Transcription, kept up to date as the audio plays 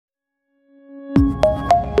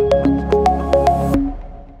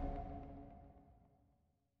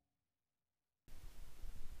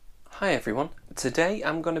Hi everyone, today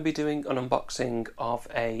I'm going to be doing an unboxing of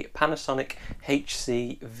a Panasonic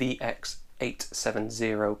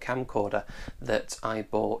HC-VX870 camcorder that I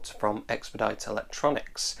bought from Expedite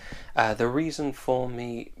Electronics. The reason for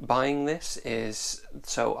me buying this is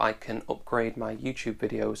so I can upgrade my YouTube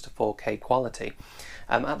videos to 4K quality.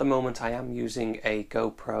 At the moment I am using a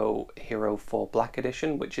GoPro Hero 4 Black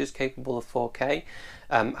Edition, which is capable of 4K.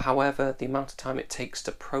 However, the amount of time it takes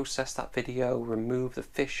to process that video, remove the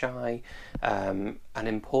fisheye, and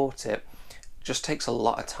import it just takes a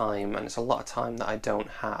lot of time, and it's a lot of time that I don't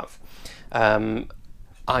have.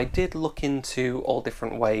 I did look into all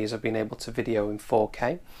different ways of being able to video in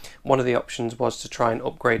 4K. One of the options was to try and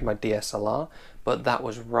upgrade my DSLR, but that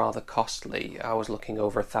was rather costly. I was looking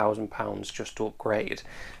over £1,000 just to upgrade.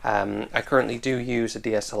 I currently do use a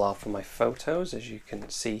DSLR for my photos, as you can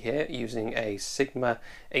see here, using a Sigma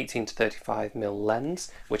 18 to 35mm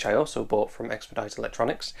lens, which I also bought from Expedite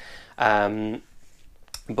Electronics.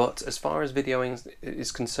 But as far as videoing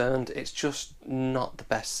is concerned, it's just not the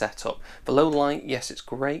best setup. For low light, yes, it's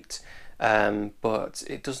great, but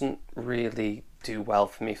it doesn't really do well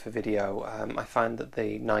for me for video. I find that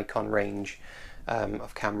the Nikon range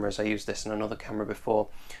of cameras, I used this in another camera before,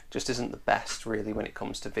 just isn't the best really when it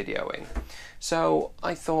comes to videoing. So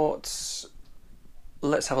I thought,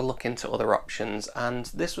 let's have a look into other options, and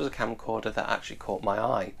this was a camcorder that actually caught my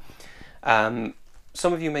eye.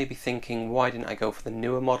 Some of you may be thinking, why didn't I go for the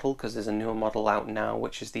newer model? Because there's a newer model out now,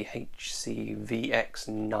 which is the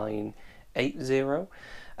HC-VX870.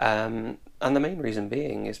 And the main reason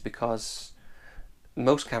being is because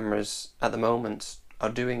most cameras at the moment are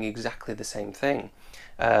doing exactly the same thing.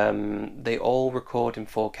 They all record in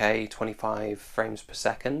 4K, 25 frames per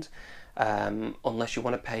second, unless you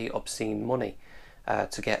want to pay obscene money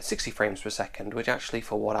to get 60 frames per second, which actually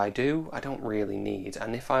for what I do, I don't really need.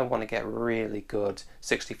 And if I want to get really good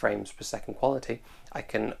 60 frames per second quality, I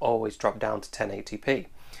can always drop down to 1080p.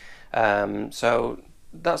 So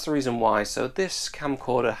that's the reason why. So this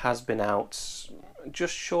camcorder has been out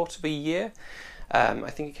just short of a year. I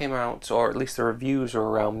think it came out, or at least the reviews were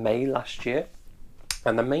around May last year.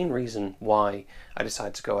 And the main reason why I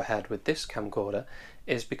decided to go ahead with this camcorder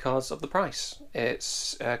is because of the price.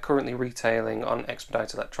 It's currently retailing on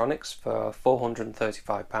Expedite Electronics for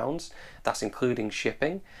 £435. That's including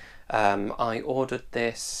shipping. I ordered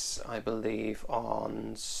this, I believe,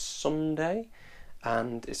 on Sunday,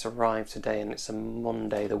 and it's arrived today, and it's a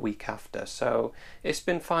Monday the week after. So it's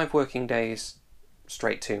been 5 working days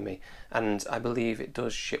straight to me, and I believe it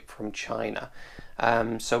does ship from China.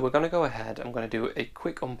 So we're going to go ahead, I'm going to do a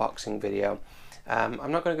quick unboxing video.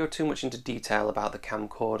 I'm not going to go too much into detail about the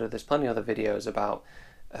camcorder. There's plenty of other videos about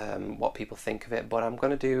what people think of it, but I'm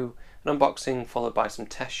going to do an unboxing followed by some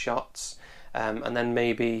test shots, and then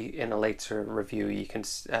maybe in a later review you can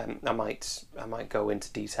I might go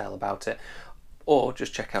into detail about it, or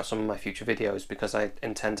just check out some of my future videos, because I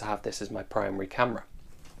intend to have this as my primary camera.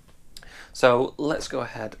 So let's go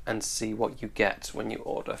ahead and see what you get when you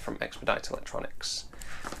order from Expedite Electronics.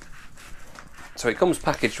 So it comes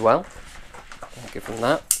packaged well, I'll give them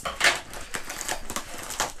that.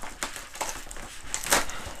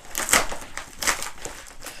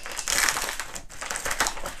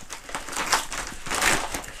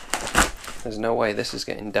 There's no way this is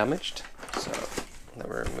getting damaged, so let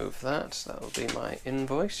me remove that. That will be my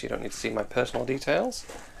invoice. You don't need to see my personal details.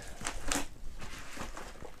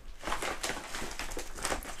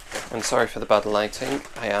 And sorry for the bad lighting,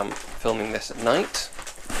 I am filming this at night.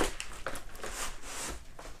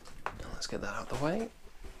 Let's get that out of the way.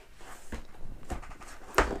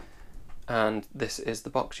 And this is the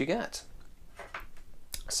box you get.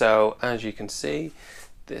 So as you can see,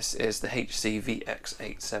 this is the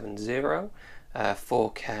HC-VX870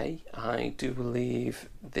 4K. I do believe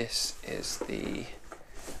this is the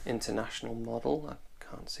international model. I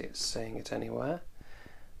can't see it saying it anywhere.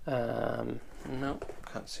 No,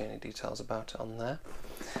 can't see any details about it on there.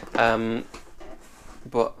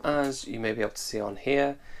 But as you may be able to see on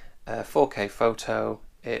here, 4K photo,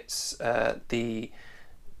 it's the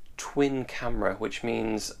twin camera, which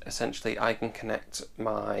means essentially I can connect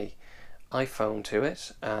my iPhone to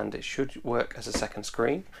it and it should work as a second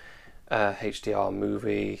screen. HDR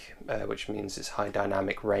movie, which means it's high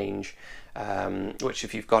dynamic range, which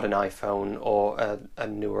if you've got an iPhone or a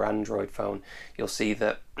newer Android phone, you'll see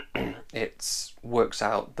that it works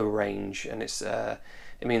out the range, and it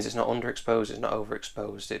means it's not underexposed, it's not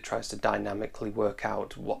overexposed. It tries to dynamically work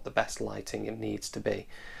out what the best lighting it needs to be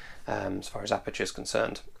as far as aperture is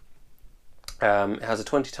concerned. It has a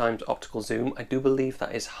 20 times optical zoom. I do believe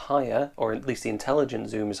that is higher, or at least the intelligent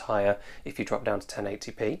zoom is higher if you drop down to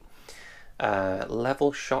 1080p.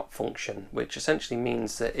 level shot function, which essentially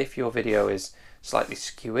means that if your video is slightly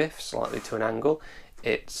skew-if, slightly to an angle,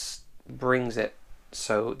 it brings it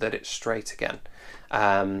so that it's straight again.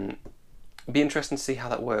 Be interesting to see how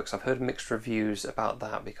that works. I've heard mixed reviews about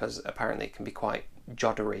that because apparently it can be quite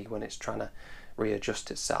joddery when it's trying to readjust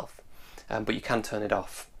itself, but you can turn it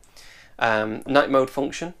off. Night mode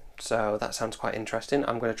function, so that sounds quite interesting.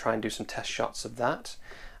 I'm going to try and do some test shots of that.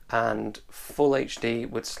 And full HD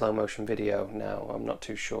with slow motion video. Now, I'm not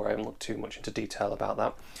too sure, I haven't looked too much into detail about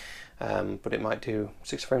that, but it might do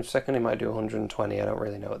 60 frames per second, it might do 120, I don't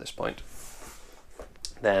really know at this point.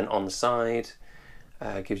 Then on the side,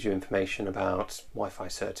 gives you information about Wi-Fi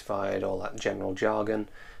certified, all that general jargon,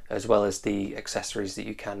 as well as the accessories that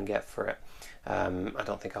you can get for it. I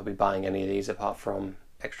don't think I'll be buying any of these apart from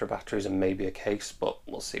extra batteries and maybe a case, but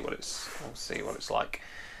we'll see what it's like.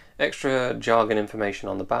 Extra jargon information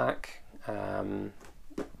on the back,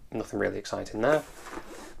 nothing really exciting there.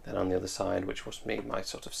 Then on the other side, which was my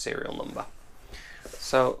sort of serial number.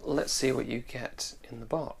 So let's see what you get in the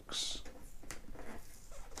box.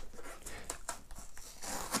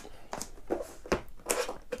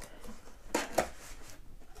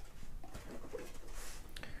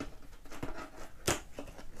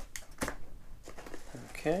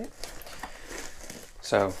 Okay,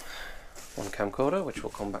 so one camcorder, which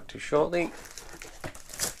we'll come back to shortly.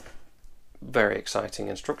 Very exciting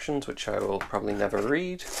instructions, which I will probably never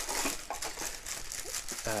read.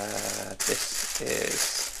 This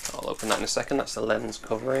is, I'll open that in a second, that's the lens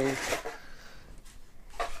covering.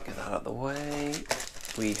 Get that out of the way.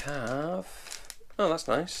 We have, oh that's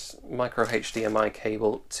nice, micro HDMI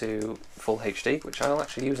cable to full HD, which I'll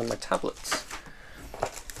actually use on my tablets.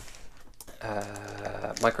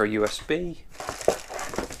 Micro USB.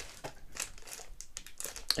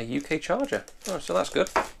 A UK charger. Oh, so that's good.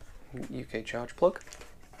 UK charge plug.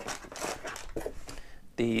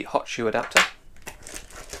 The hot shoe adapter.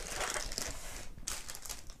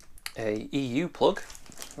 A EU plug.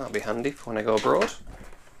 That'll be handy for when I go abroad.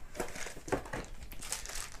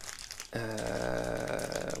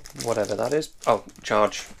 Whatever that is. Oh,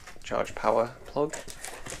 charge power plug.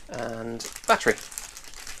 And battery.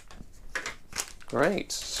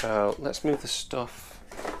 Great. So let's move the stuff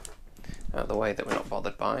out of the way that we're not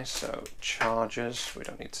bothered by. So chargers, we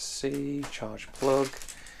don't need to see, charge plug,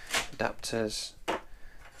 adapters,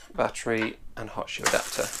 battery and hot shoe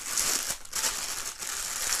adapter.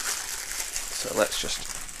 So let's just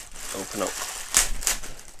open up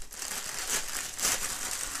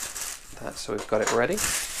that so we've got it ready.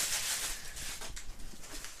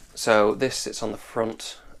 So this sits on the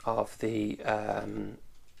front of the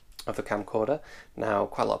camcorder. Now,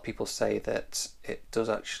 quite a lot of people say that it does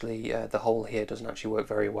actually, the hole here doesn't actually work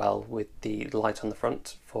very well with the light on the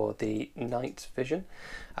front for the night vision.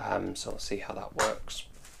 So let's see how that works.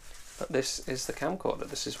 But this is the camcorder,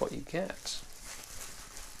 this is what you get.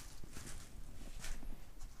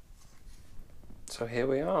 So here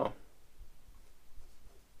we are.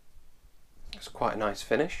 It's quite a nice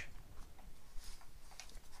finish.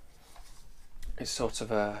 It's sort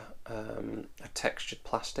of a textured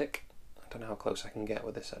plastic. I don't know how close I can get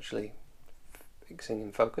with this actually fixing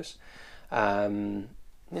in focus. Yeah,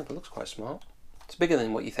 but it looks quite smart. It's bigger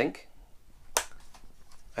than what you think.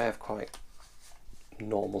 I have quite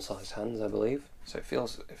normal sized hands, I believe, so it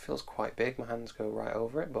feels quite big. My hands go right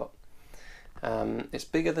over it, but it's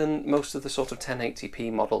bigger than most of the sort of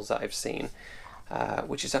 1080p models that I've seen.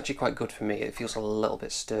 Which is actually quite good for me. It feels a little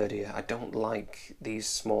bit sturdier. I don't like these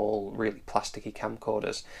small, really plasticky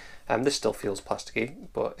camcorders. This still feels plasticky,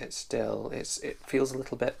 but it feels a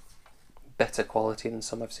little bit better quality than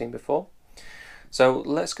some I've seen before. So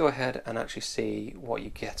let's go ahead and actually see what you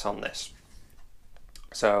get on this.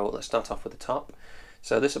 So let's start off with the top.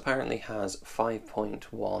 So this apparently has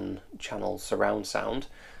 5.1 channel surround sound.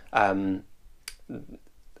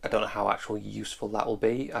 I don't know how actually useful that will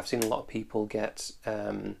be. I've seen a lot of people get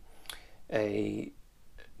a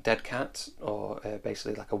dead cat or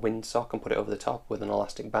basically like a windsock and put it over the top with an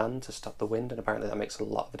elastic band to stop the wind, and apparently that makes a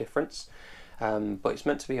lot of a difference. But it's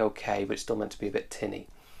meant to be okay, but it's still meant to be a bit tinny.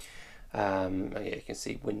 Yeah, you can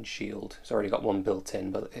see windshield. It's already got one built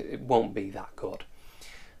in, but it won't be that good.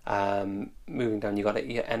 Moving down, you've got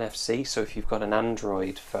your NFC, so if you've got an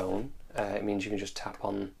Android phone, it means you can just tap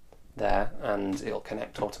on there and it'll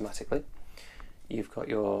connect automatically. You've got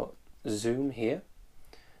your zoom here,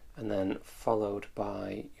 and then followed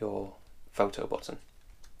by your photo button.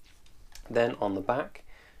 Then on the back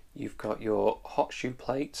you've got your hot shoe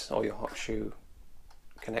plate or your hot shoe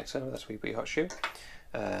connector. That's where you put your hot shoe,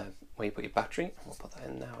 where you put your battery. We'll put that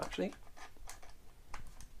in now actually.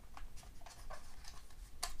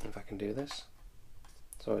 if I can do this.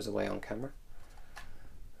 It's always the way on camera.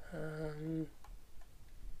 I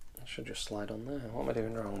should just slide on there. What am I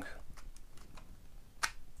doing wrong?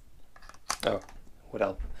 Oh, would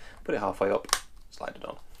help. Put it halfway up, slide it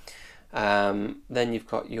on. Then you've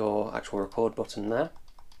got your actual record button there.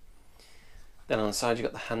 Then on the side you've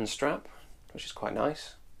got the hand strap, which is quite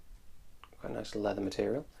nice. Quite nice leather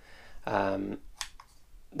material.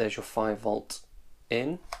 There's your 5-volt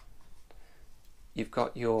in. You've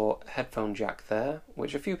got your headphone jack there,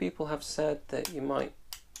 which a few people have said that you might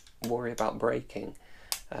worry about breaking,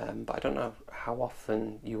 but I don't know how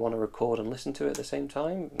often you want to record and listen to it at the same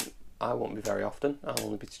time. I won't be very often. I'll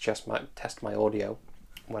only be to test my audio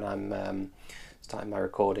when I'm starting my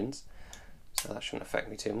recordings, so that shouldn't affect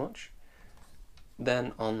me too much.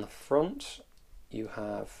 Then on the front you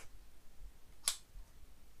have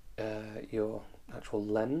your actual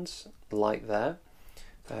lens light there.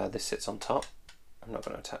 This sits on top. I'm not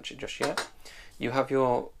going to attach it just yet. You have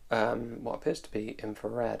your what appears to be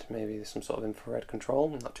infrared, maybe there's some sort of infrared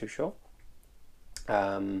control, I'm not too sure.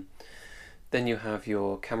 Then you have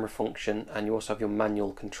your camera function, and you also have your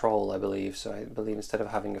manual control, I believe. So I believe instead of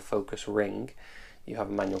having a focus ring, you have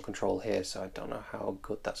a manual control here, so I don't know how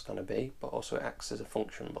good that's going to be, but also it acts as a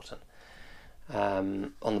function button.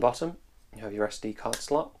 On the bottom you have your SD card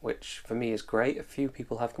slot, which for me is great. A few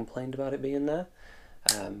people have complained about it being there,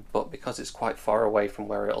 but because it's quite far away from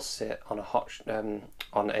where it'll sit on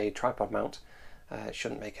a tripod mount, it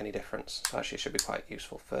shouldn't make any difference. So actually it should be quite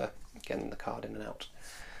useful for getting the card in and out.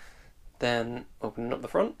 Then opening up the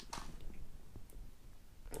front,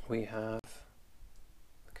 we have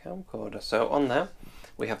the camcorder. So on there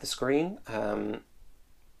we have the screen,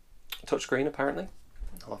 touch screen apparently.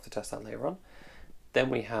 I'll have to test that later on.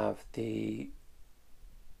 Then we have the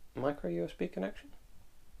micro USB connection.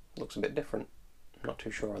 Looks a bit different. I'm not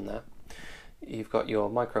too sure on there. You've got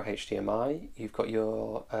your micro HDMI. You've got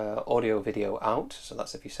your audio video out. So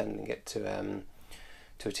that's if you're sending it to a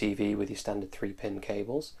TV with your standard 3-pin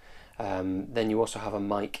cables. Then you also have a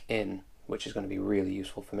mic in, which is going to be really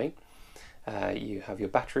useful for me. You have your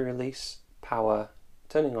battery release, power,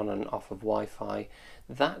 turning on and off of Wi-Fi.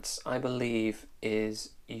 That, I believe,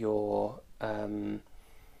 is your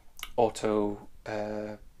auto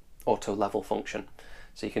level function.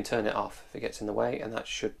 So you can turn it off if it gets in the way, and that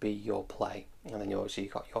should be your play. And then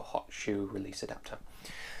you've got your hot shoe release adapter.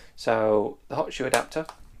 So the hot shoe adapter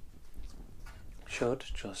should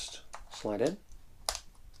just slide in.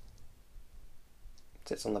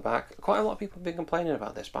 Sits on the back. Quite a lot of people have been complaining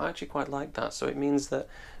about this, but I actually quite like that. So it means that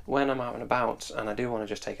when I'm out and about and I do want to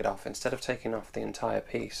just take it off, instead of taking off the entire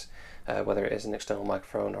piece, whether it is an external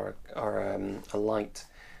microphone or a light,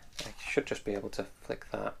 I should just be able to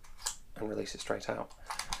flick that and release it straight out.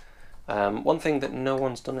 One thing that no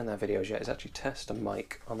one's done in their videos yet is actually test a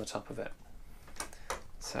mic on the top of it.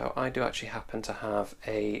 So I do actually happen to have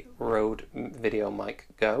a Rode Video Mic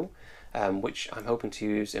Go, which I'm hoping to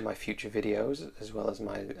use in my future videos, as well as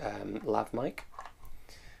my lav mic.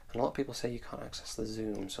 And a lot of people say you can't access the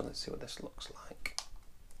zoom, so let's see what this looks like.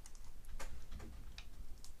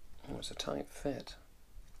 Oh, it's a tight fit.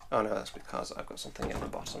 Oh no, that's because I've got something in the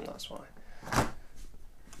bottom, that's why. Let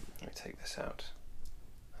me take this out.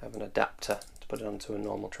 I have an adapter to put it onto a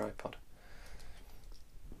normal tripod.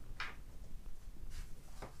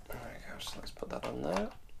 There we go, so let's put that on there.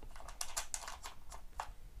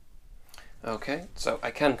 Okay, so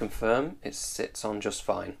I can confirm it sits on just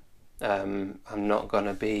fine. I'm not going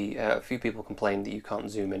to be... a few people complained that you can't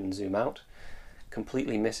zoom in and zoom out.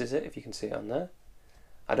 Completely misses it, if you can see it on there.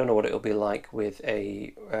 I don't know what it'll be like with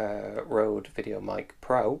a Rode Video Mic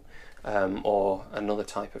Pro or another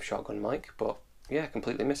type of shotgun mic, but yeah,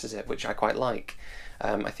 completely misses it, which I quite like.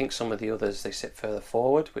 I think some of the others, they sit further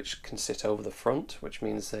forward, which can sit over the front, which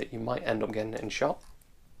means that you might end up getting it in shot.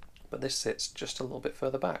 But this sits just a little bit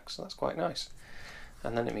further back, so that's quite nice.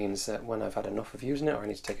 And then it means that when I've had enough of using it, or I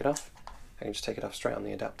need to take it off, I can just take it off straight on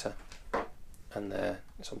the adapter, and there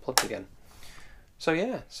it's unplugged again. So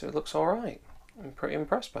yeah, so it looks alright. I'm pretty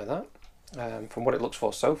impressed by that. From what it looks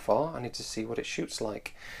for so far, I need to see what it shoots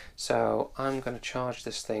like. So I'm going to charge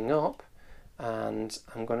this thing up, and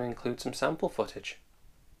I'm going to include some sample footage.